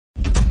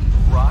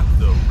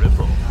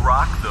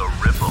Rock the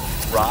Ripple.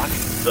 Rock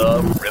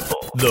the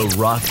Ripple. The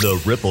Rock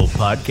the Ripple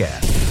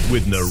podcast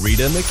with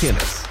Narita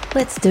McInnes.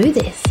 Let's do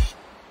this.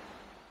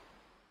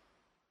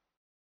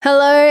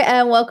 Hello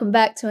and welcome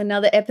back to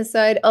another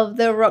episode of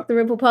the Rock the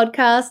Ripple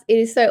podcast. It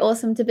is so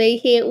awesome to be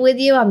here with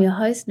you. I'm your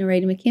host,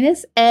 Narita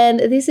McInnes,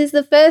 and this is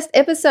the first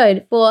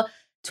episode for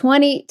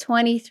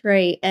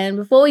 2023. And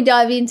before we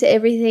dive into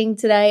everything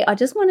today, I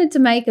just wanted to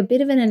make a bit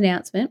of an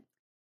announcement,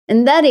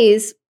 and that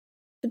is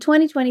for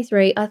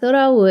 2023, I thought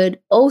I would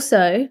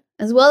also,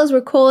 as well as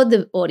record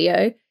the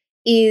audio,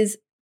 is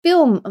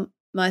film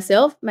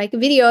myself, make a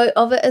video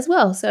of it as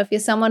well. So if you're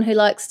someone who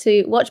likes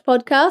to watch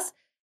podcasts,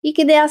 you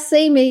can now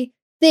see me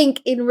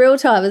think in real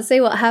time and see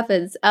what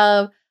happens.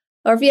 Or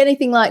if you're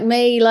anything like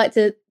me, you like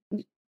to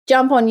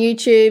jump on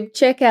YouTube,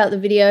 check out the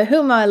video.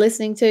 Who am I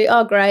listening to?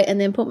 Oh, great. And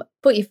then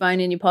put your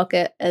phone in your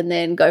pocket and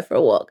then go for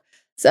a walk.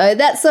 So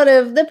that's sort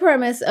of the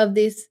premise of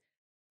this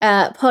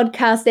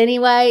podcast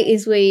anyway,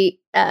 is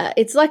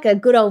it's like a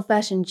good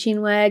old-fashioned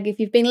chinwag. If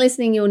you've been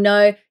listening, you'll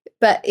know.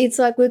 But it's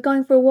like we're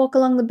going for a walk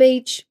along the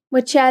beach.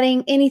 We're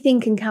chatting. Anything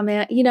can come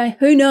out. You know,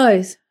 who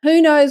knows?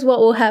 Who knows what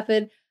will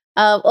happen?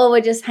 Or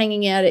we're just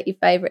hanging out at your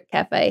favorite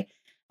cafe.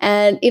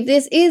 And if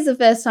this is the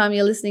first time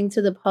you're listening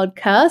to the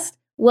podcast,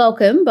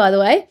 welcome, by the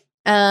way.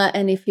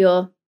 And if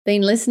you've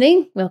been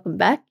listening, welcome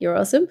back. You're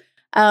awesome.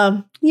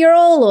 You're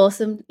all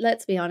awesome,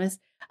 let's be honest.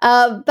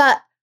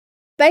 But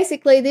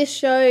basically, this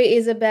show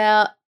is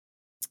about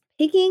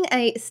picking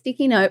a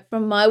sticky note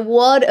from my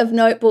wad of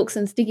notebooks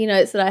and sticky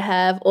notes that I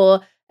have, or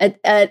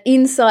an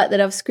insight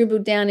that I've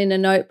scribbled down in a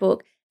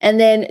notebook, and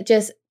then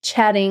just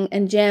chatting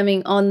and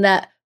jamming on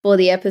that for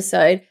the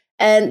episode.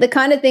 And the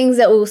kind of things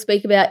that we'll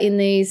speak about in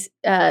these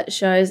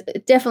shows,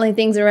 definitely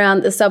things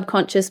around the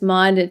subconscious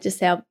mind and just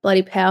how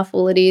bloody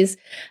powerful it is,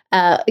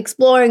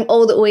 exploring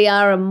all that we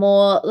are and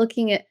more,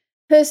 looking at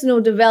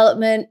personal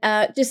development.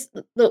 Just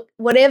look,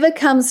 whatever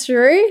comes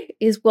through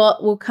is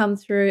what will come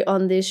through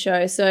on this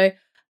show. So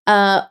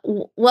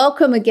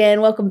welcome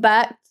again. Welcome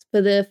back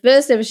for the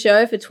first ever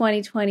show for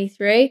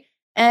 2023.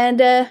 And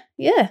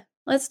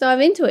let's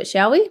dive into it,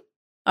 shall we?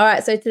 All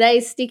right, so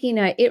today's sticky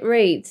note, it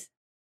reads,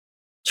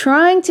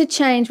 trying to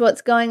change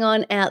what's going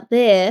on out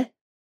there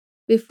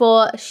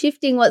before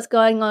shifting what's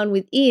going on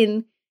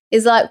within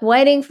is like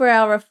waiting for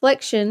our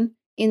reflection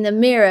in the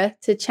mirror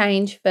to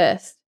change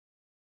first.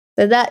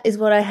 So that is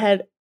what I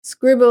had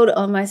scribbled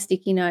on my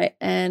sticky note.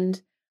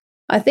 And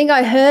I think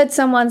I heard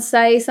someone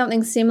say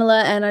something similar,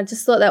 and I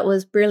just thought that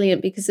was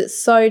brilliant because it's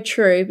so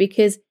true,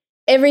 because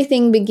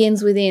everything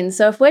begins within.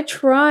 So if we're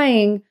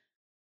trying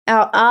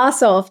our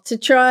ass off to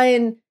try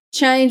and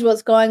change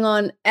what's going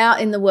on out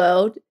in the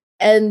world,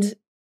 and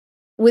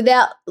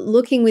without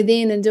looking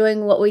within and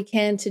doing what we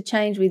can to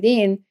change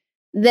within,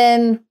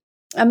 then,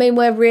 I mean,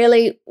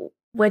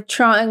 we're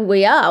trying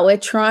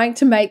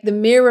to make the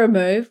mirror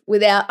move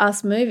without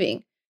us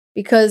moving,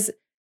 because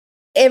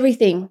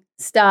everything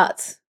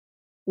starts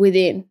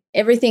within.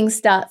 Everything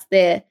starts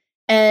there.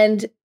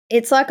 And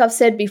it's like I've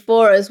said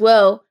before as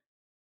well,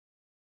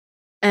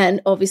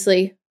 and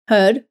obviously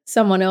heard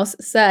someone else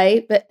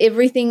say, but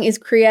everything is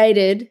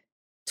created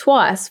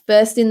twice,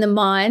 first in the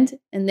mind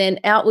and then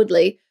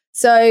outwardly.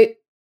 So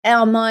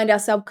our mind, our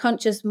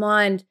subconscious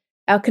mind,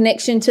 our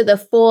connection to the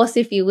force,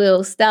 if you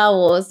will, Star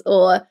Wars,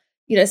 or,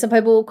 you know, some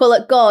people will call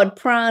it God,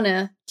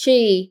 prana,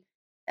 chi,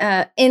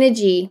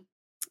 energy,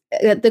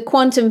 the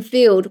quantum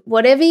field,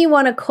 whatever you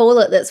want to call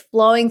it, that's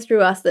flowing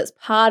through us, that's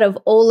part of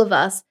all of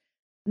us,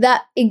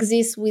 that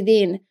exists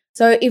within.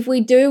 So if we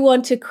do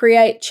want to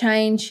create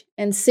change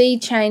and see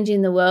change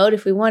in the world,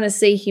 if we want to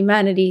see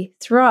humanity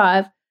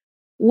thrive,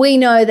 we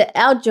know that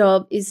our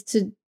job is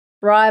to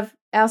thrive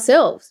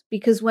ourselves,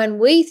 because when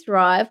we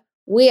thrive,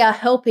 we are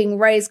helping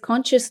raise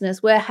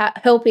consciousness. We're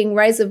helping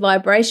raise the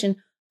vibration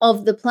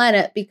of the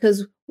planet,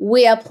 because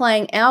we are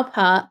playing our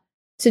part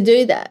to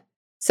do that.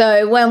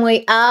 So when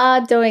we are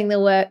doing the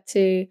work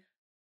to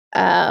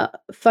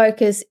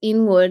focus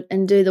inward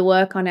and do the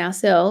work on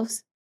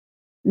ourselves,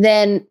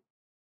 then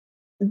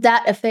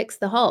that affects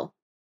the whole.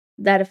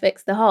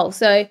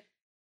 So,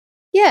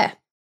 yeah,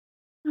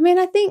 I mean,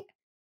 I think,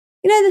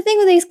 you know, the thing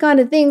with these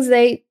kind of things,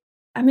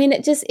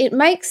 it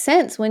makes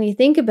sense when you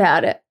think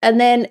about it.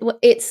 And then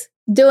it's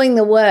doing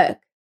the work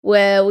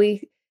where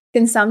we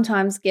can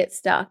sometimes get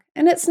stuck.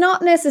 And it's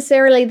not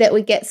necessarily that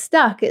we get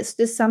stuck. It's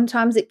just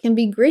sometimes it can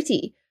be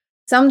gritty.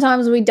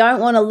 Sometimes we don't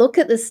want to look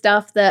at the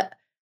stuff that,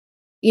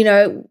 you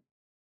know,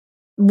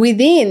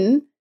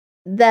 within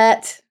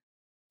that,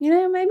 you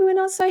know, maybe we're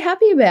not so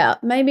happy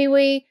about. Maybe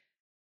we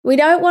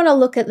don't want to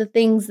look at the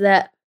things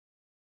that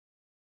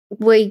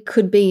we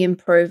could be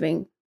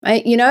improving,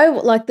 right? You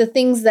know, like the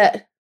things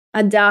that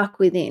are dark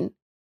within.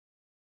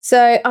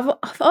 So I've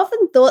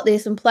often thought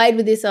this and played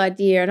with this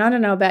idea, and I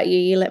don't know about you.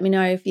 You let me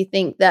know if you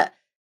think that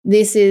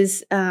this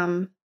is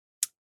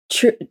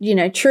true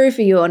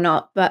for you or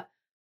not. But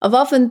I've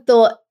often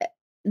thought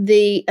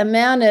the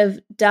amount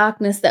of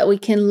darkness that we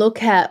can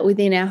look at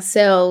within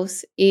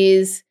ourselves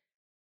is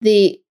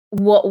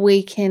what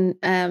we can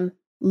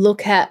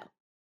look at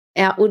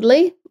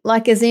outwardly,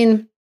 like as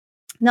in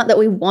Not that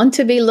we want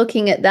to be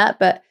looking at that,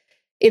 but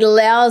it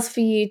allows for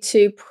you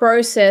to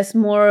process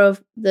more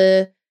of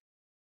the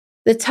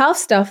tough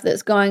stuff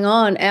that's going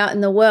on out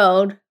in the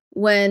world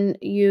when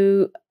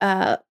you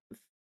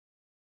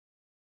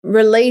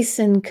release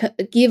and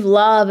give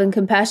love and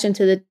compassion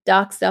to the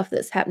dark stuff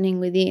that's happening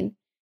within.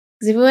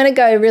 Because if we want to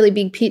go really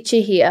big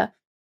picture here,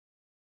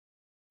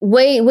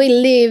 we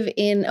live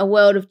in a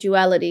world of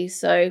duality.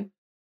 So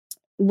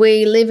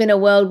we live in a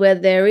world where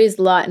there is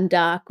light and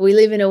dark. We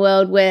live in a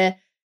world where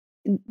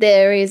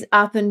there is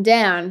up and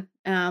down,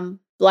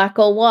 black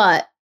or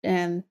white,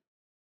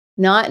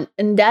 night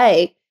and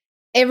day.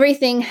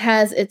 Everything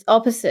has its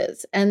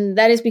opposites, and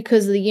that is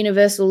because of the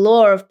universal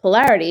law of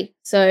polarity.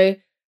 So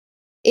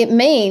it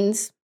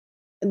means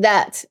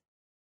that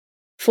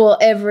for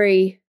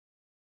every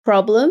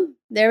problem,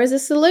 there is a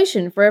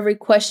solution. For every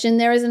question,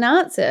 there is an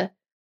answer,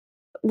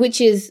 which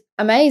is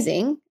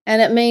amazing.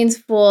 And it means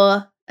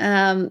for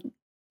the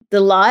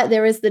light,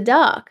 there is the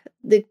dark.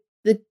 The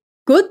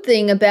good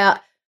thing about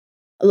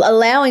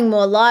allowing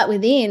more light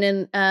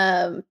within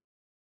and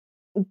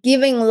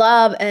giving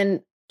love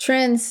and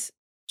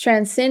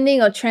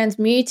transcending or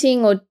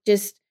transmuting or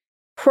just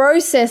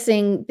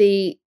processing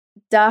the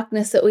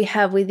darkness that we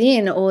have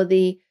within, or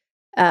the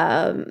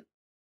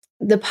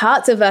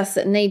parts of us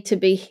that need to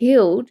be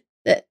healed,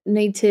 that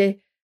need to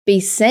be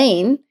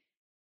seen.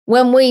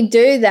 When we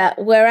do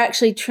that, we're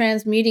actually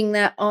transmuting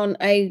that on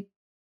a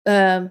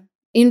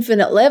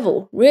infinite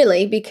level,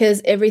 really,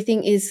 because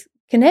everything is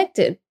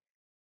connected.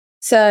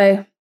 So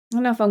I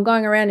don't know if I'm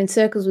going around in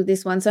circles with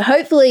this one. So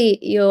hopefully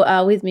you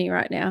are with me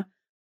right now.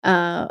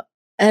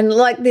 And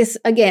like this,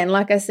 again,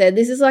 like I said,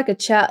 this is like a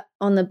chat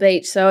on the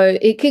beach. So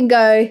it can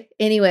go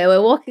anywhere.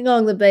 We're walking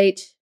along the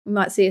beach. We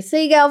might see a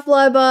seagull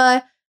fly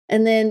by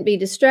and then be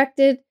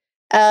distracted.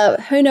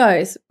 Who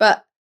knows?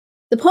 But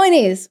the point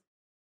is,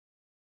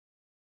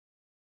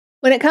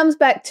 when it comes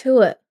back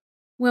to it,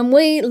 when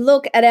we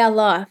look at our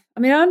life, I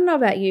mean, I don't know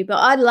about you, but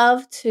I'd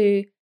love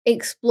to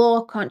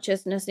explore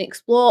consciousness and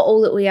explore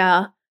all that we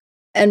are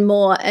and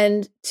more,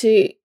 and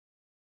to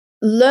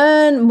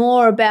learn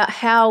more about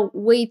how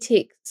we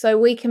tick so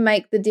we can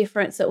make the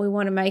difference that we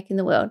want to make in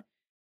the world.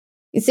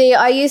 You see,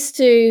 I used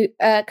to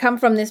come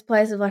from this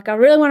place of like, I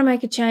really want to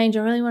make a change.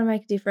 I really want to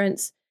make a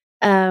difference,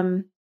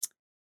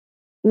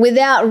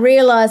 without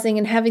realizing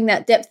and having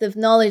that depth of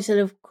knowledge that,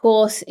 of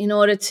course, in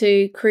order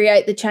to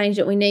create the change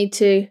that we need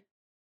to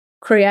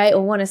create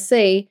or want to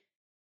see,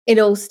 it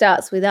all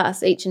starts with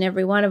us, each and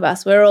every one of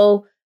us. We're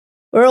all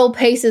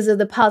pieces of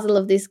the puzzle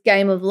of this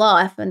game of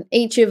life, and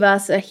each of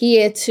us are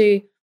here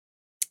to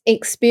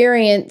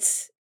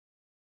experience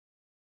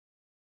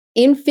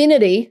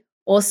infinity,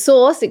 or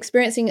source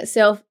experiencing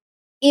itself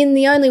in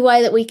the only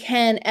way that we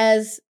can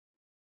as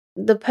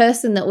the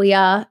person that we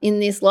are in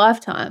this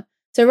lifetime.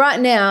 So right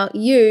now,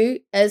 you,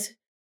 as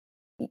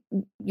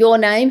your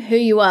name, who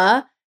you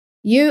are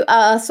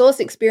source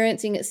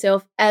experiencing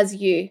itself as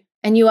you,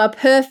 and you are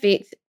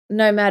perfect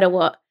no matter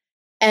what.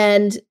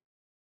 And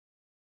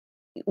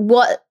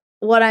what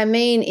I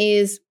mean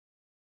is,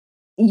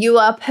 you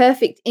are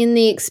perfect in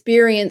the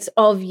experience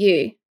of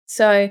you.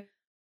 So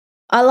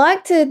I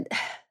like to,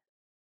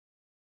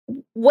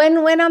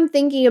 when I'm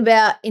thinking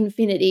about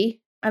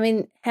infinity, I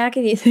mean, how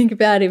can you think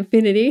about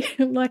infinity?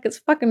 Like, it's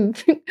fucking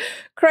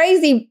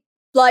crazy.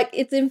 Like,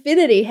 it's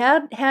infinity.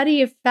 How do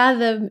you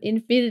fathom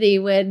infinity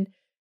when,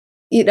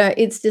 you know,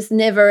 it's just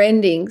never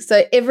ending?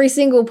 So every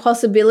single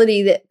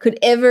possibility that could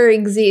ever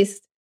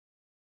exist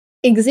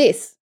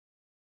exists.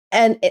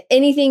 And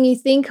anything you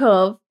think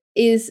of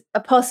is a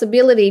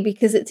possibility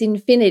because it's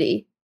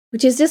infinity,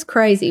 which is just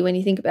crazy when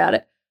you think about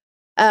it.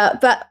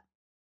 But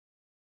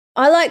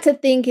I like to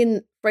think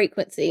in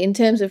frequency, in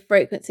terms of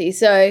frequency.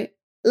 So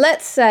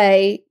let's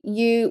say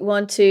you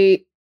want to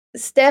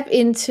step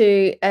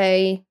into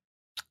a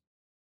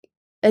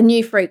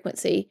new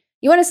frequency.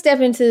 You want to step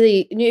into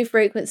the new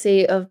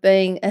frequency of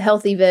being a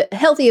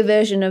healthier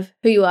version of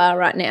who you are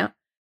right now.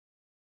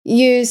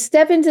 You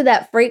step into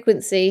that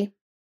frequency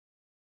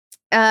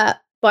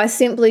by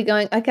simply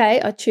going,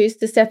 okay, I choose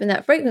to step in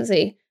that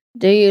frequency.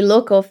 Do you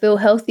look or feel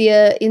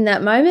healthier in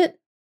that moment?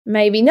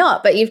 Maybe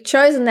not, but you've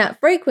chosen that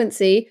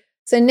frequency.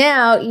 So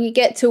now you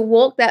get to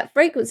walk that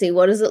frequency.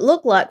 What does it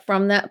look like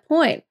from that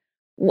point?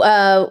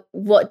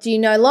 What do you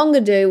no longer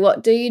do?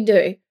 What do you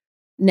do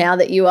now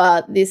that you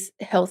are this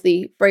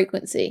healthy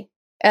frequency?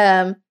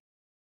 So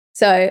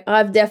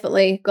I've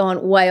definitely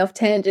gone way off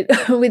tangent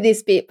with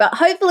this bit, but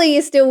hopefully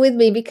you're still with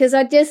me, because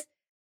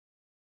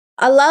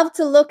I love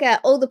to look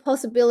at all the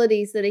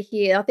possibilities that are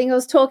here. I think I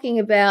was talking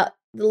about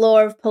the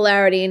law of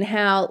polarity and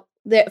how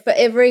for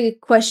every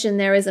question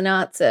there is an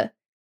answer.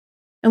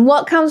 And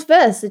what comes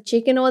first, the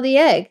chicken or the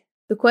egg?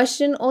 The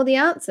question or the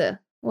answer?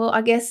 Well,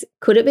 I guess,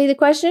 could it be the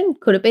question?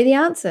 Could it be the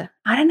answer?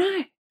 I don't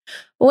know.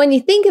 But when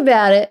you think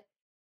about it,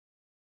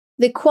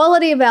 the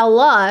quality of our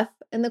life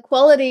and the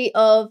quality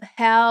of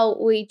how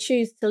we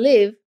choose to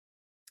live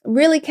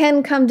really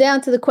can come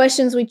down to the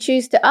questions we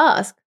choose to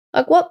ask.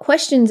 Like, what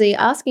questions are you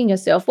asking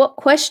yourself? What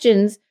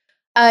questions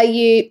Are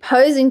you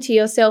posing to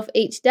yourself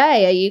each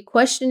day? Are you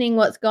questioning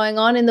what's going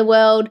on in the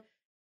world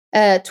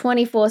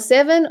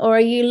 24/7? Or are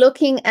you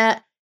looking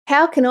at,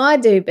 how can I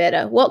do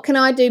better? What can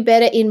I do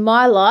better in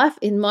my life,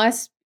 in my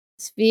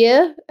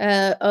sphere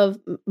of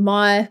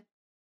my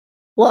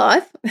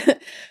life?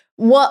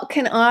 What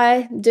can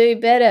I do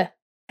better?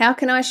 How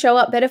can I show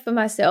up better for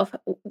myself?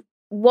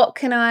 What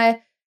can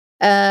I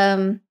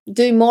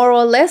do more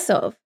or less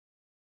of?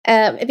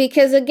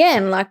 Because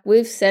again, like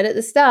we've said at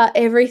the start,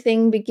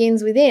 everything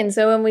begins within.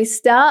 So when we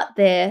start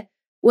there,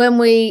 when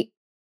we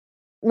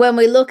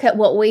look at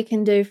what we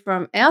can do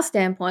from our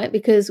standpoint,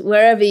 because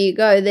wherever you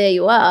go, there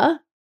you are,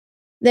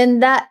 then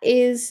that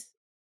is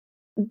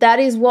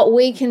what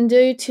we can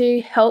do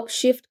to help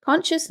shift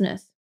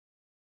consciousness.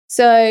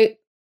 So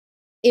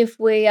if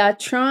we are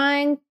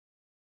trying,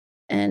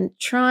 and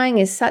trying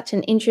is such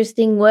an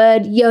interesting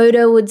word,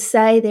 Yoda would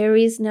say there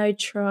is no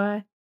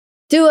try.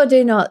 Do or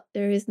do not,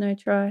 there is no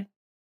try.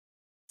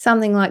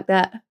 Something like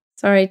that.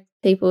 Sorry,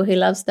 people who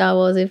love Star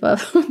Wars, if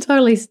I've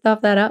totally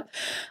stuffed that up.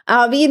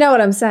 But you know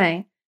what I'm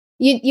saying.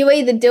 You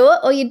either do it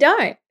or you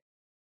don't.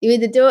 You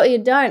either do it or you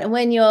don't. And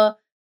when you're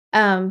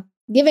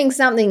giving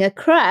something a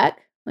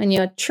crack, when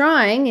you're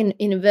trying, in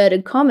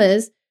inverted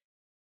commas,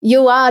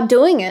 you are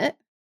doing it.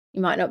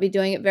 You might not be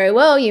doing it very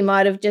well. You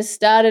might have just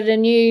started a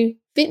new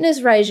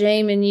fitness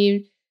regime and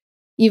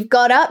you've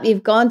got up,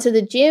 you've gone to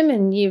the gym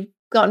and you've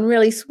gotten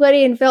really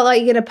sweaty and felt like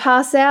you're going to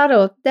pass out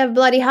or have a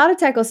bloody heart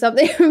attack or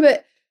something,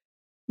 but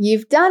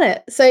you've done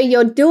it. So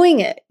you're doing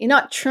it. You're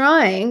not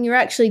trying, you're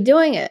actually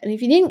doing it. And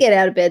if you didn't get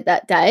out of bed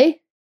that day,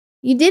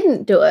 you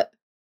didn't do it.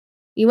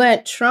 You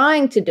weren't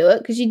trying to do it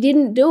because you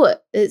didn't do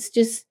it. It's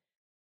just,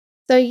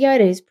 so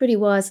Yoda is a pretty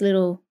wise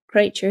little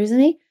creature, isn't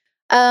he?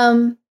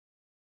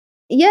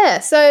 Yeah,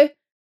 so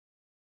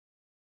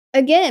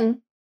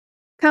again,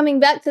 coming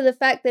back to the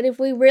fact that if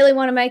we really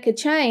want to make a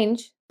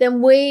change,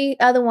 then we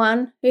are the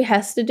one who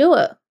has to do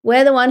it.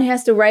 We're the one who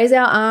has to raise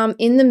our arm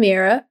in the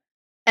mirror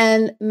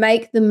and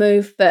make the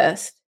move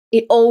first.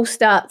 It all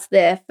starts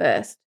there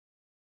first.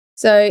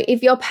 So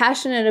if you're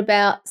passionate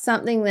about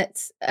something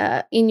that's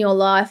in your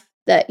life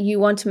that you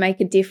want to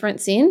make a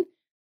difference in,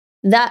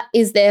 that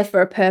is there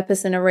for a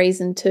purpose and a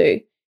reason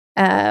too.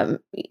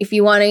 If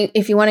you're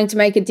wanting to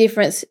make a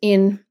difference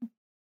in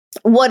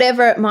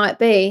whatever it might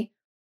be,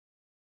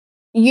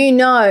 you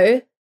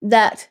know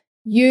that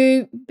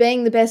you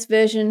being the best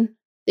version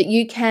that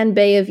you can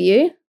be of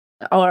you,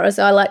 or as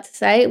I like to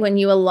say, when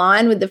you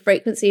align with the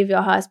frequency of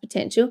your highest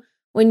potential,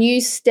 when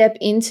you step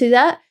into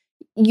that,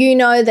 you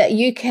know that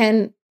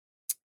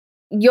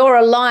you're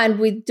aligned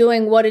with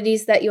doing what it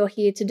is that you're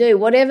here to do,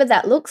 whatever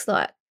that looks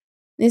like.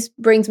 This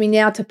brings me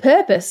now to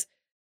purpose.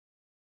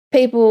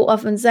 People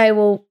often say,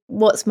 well,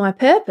 what's my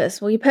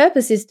purpose? Well, your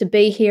purpose is to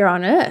be here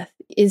on earth,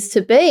 is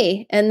to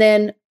be. And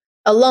then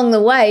along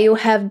the way, you'll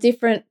have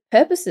different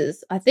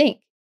purposes, I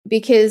think,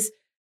 because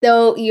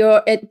though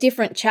you're at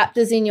different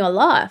chapters in your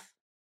life,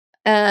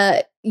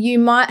 you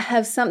might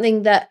have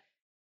something that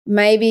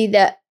maybe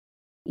that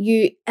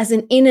you, as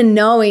an inner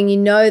knowing, you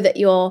know that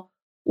you're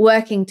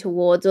working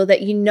towards, or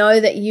that you know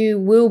that you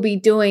will be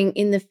doing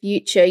in the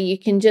future. You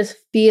can just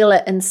feel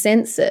it and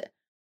sense it.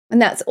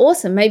 And that's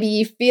awesome. Maybe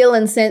you feel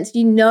and sense,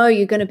 you know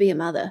you're going to be a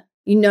mother.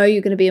 You know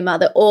you're going to be a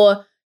mother,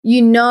 or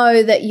you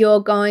know that you're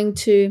going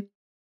to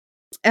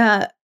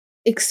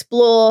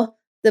explore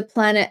the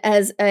planet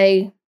as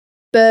a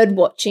bird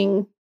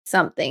watching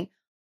something.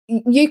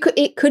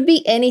 It could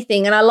be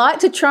anything. And I like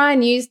to try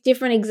and use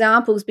different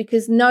examples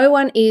because no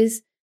one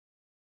is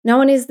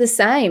the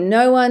same.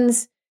 No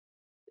one's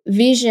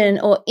vision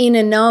or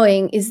inner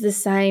knowing is the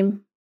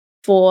same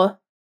for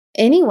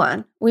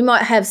anyone. We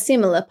might have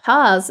similar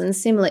paths and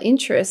similar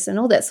interests and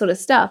all that sort of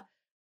stuff,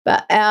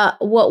 but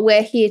what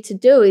we're here to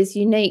do is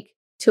unique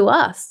to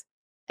us,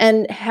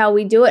 and how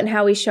we do it and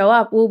how we show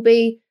up will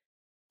be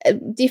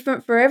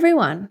different for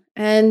everyone.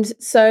 And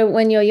so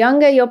when you're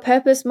younger, your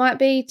purpose might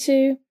be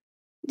to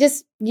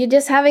you're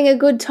just having a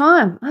good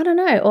time. I don't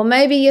know. Or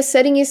maybe you're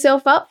setting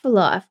yourself up for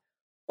life.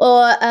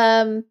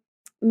 Or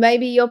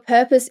maybe your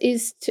purpose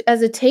is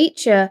as a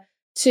teacher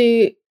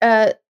to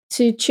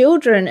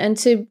children and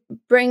to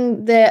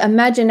bring their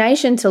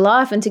imagination to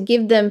life and to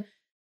give them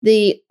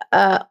the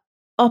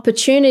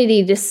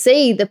opportunity to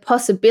see the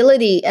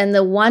possibility and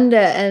the wonder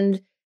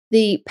and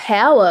the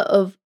power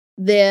of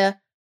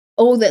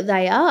all that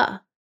they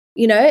are,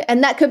 you know.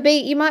 And that could be,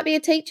 you might be a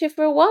teacher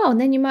for a while and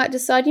then you might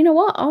decide, you know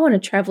what, I want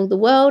to travel the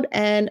world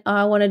and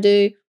I want to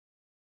do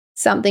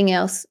something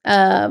else.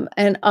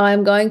 And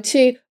I'm going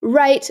to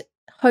rate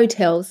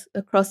hotels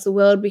across the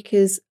world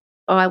because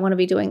I want to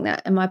be doing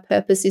that. And my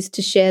purpose is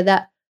to share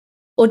that,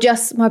 or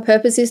just my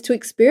purpose is to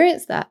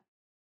experience that.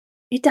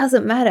 It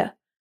doesn't matter.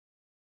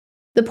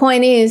 The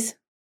point is,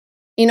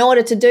 in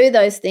order to do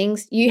those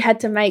things, you had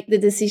to make the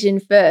decision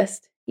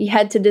first. You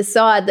had to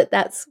decide that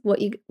that's what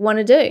you want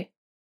to do.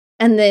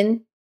 And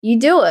then you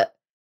do it.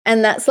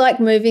 And that's like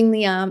moving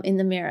the arm in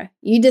the mirror.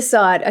 You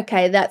decide,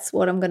 okay, that's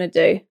what I'm going to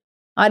do.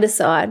 I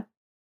decide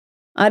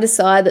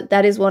that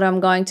that is what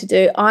I'm going to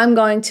do. I'm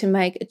going to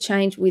make a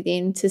change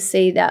within to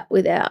see that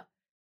without.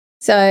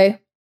 So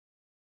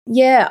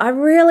yeah, I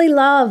really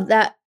love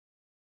that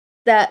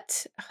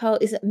whole,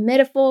 is it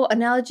metaphor,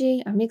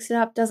 analogy? I mix it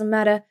up, doesn't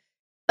matter,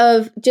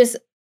 of just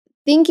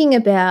thinking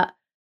about,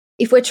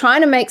 if we're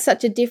trying to make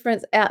such a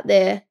difference out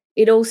there,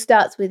 it all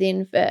starts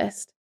within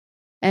first.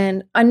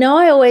 And I know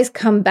I always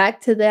come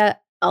back to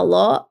that a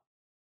lot.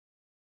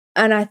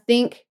 And I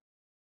think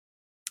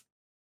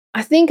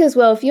as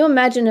well, if you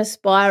imagine a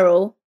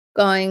spiral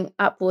going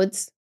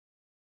upwards,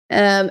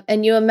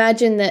 and you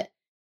imagine that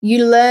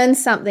you learn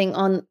something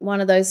on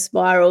one of those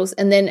spirals,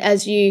 and then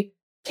as you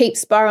keep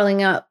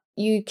spiraling up,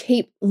 you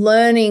keep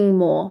learning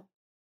more.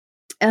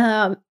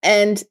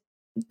 And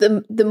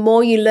the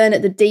more you learn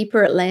it, the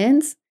deeper it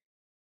lands.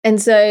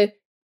 And so,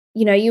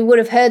 you would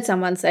have heard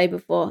someone say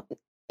before,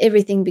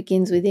 everything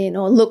begins within,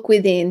 or look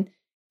within.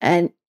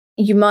 And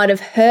you might have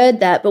heard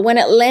that, but when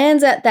it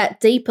lands at that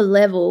deeper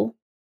level,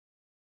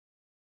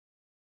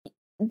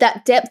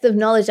 that depth of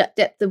knowledge, that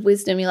depth of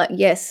wisdom, you're like,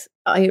 yes,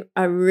 I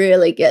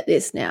really get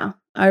this now.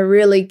 I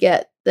really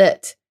get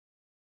that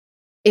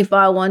if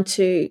I want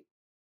to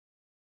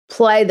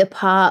play the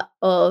part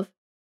of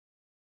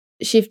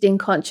shifting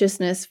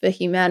consciousness for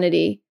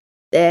humanity,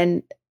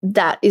 then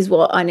that is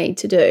what I need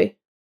to do.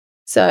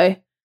 So,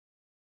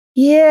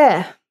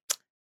 yeah.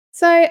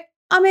 So,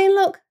 I mean,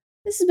 look,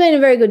 this has been a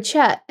very good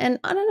chat, and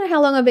I don't know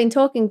how long I've been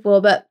talking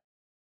for, but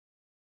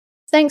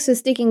thanks for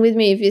sticking with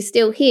me if you're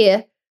still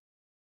here,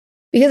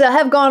 because I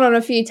have gone on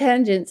a few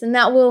tangents, and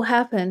that will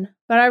happen.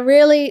 But I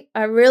really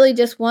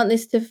just want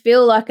this to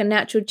feel like a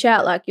natural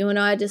chat, like you and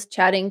I are just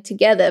chatting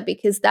together,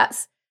 because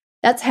that's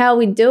how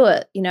we do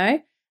it,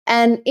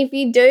 And if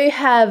you do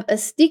have a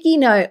sticky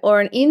note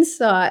or an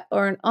insight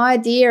or an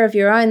idea of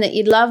your own that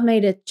you'd love me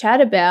to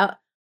chat about,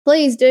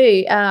 please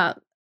do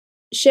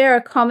share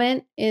a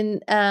comment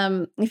in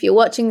if you're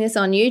watching this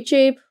on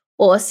YouTube,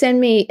 or send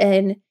me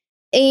an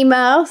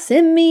email.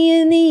 Send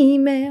me an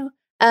email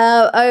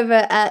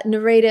over at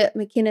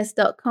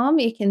NaritaMcInnes.com.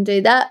 You can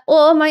do that,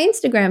 or my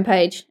Instagram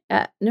page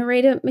at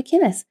Narita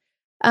McInnes.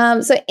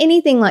 So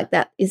anything like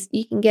that is,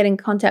 you can get in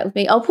contact with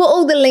me. I'll put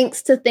all the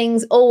links to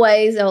things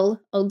always. I'll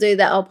do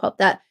that. I'll pop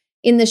that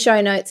in the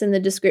show notes in the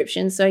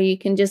description, so you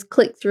can just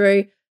click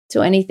through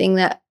to anything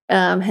that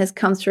has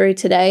come through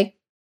today.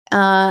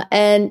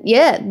 And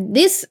yeah,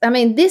 this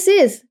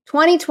is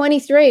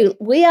 2023.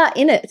 We are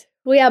in it.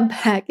 We are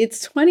back. It's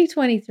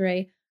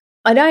 2023.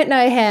 I don't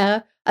know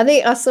how. I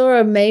think I saw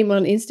a meme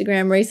on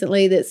Instagram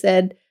recently that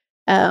said,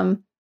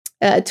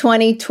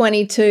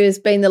 2022 has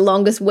been the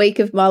longest week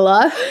of my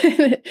life.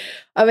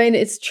 I mean,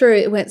 it's true.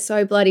 It went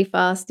so bloody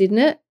fast, didn't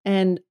it?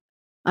 And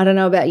I don't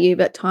know about you,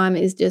 but time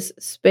is just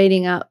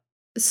speeding up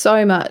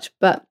so much.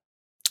 But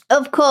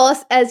of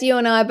course, as you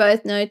and I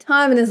both know,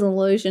 time is an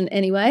illusion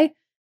anyway, if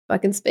I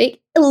can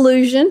speak.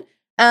 Illusion.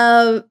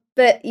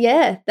 But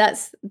yeah,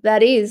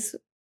 that is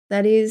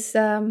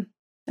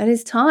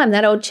time,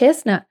 that old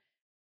chestnut.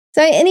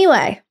 So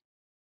anyway,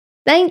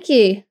 thank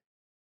you,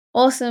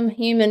 awesome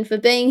human, for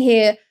being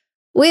here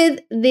with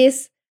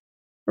this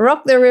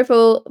Rock the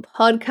Ripple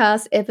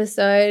podcast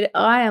episode.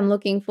 I am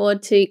looking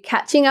forward to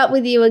catching up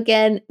with you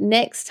again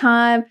next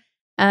time.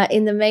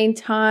 In the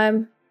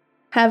meantime,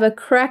 have a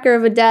cracker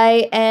of a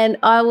day, and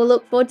I will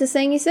look forward to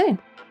seeing you soon.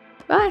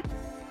 Bye.